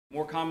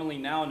more commonly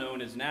now known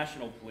as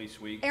National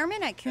Police Week.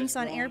 Airmen at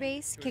Kunsan Air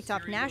Base kicked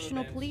off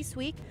National Police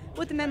Week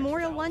with a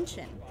memorial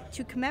luncheon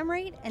to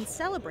commemorate and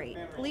celebrate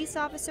police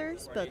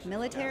officers, both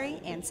military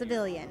and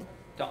civilian.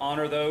 To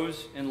honor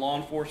those in law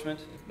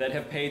enforcement that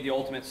have paid the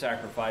ultimate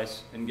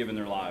sacrifice and given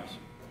their lives.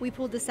 We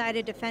pulled aside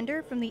a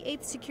defender from the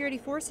 8th Security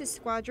Forces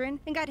Squadron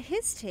and got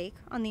his take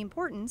on the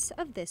importance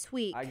of this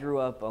week. I grew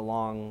up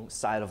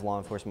alongside of law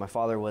enforcement. My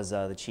father was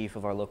the chief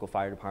of our local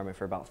fire department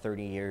for about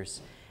 30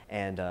 years.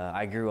 And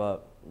I grew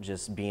up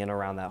just being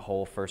around that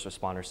whole first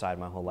responder side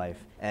my whole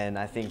life. And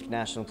I think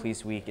National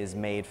Police Week is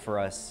made for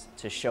us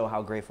to show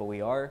how grateful we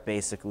are.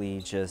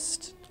 Basically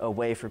just a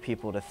way for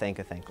people to thank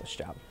a thankless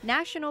job.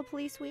 National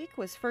Police Week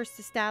was first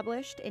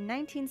established in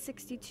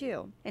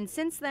 1962. And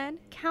since then,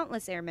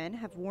 countless airmen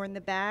have worn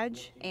the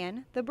badge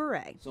and the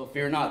beret. So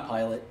fear not,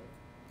 pilot.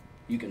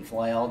 You can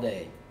fly all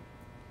day.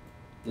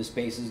 This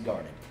base is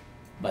guarded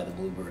by the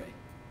blue beret.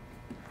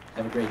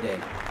 Have a great day.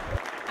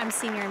 I'm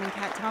Senior Airman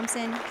Cat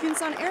Thompson,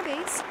 Kunsan Air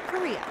Base,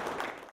 Korea.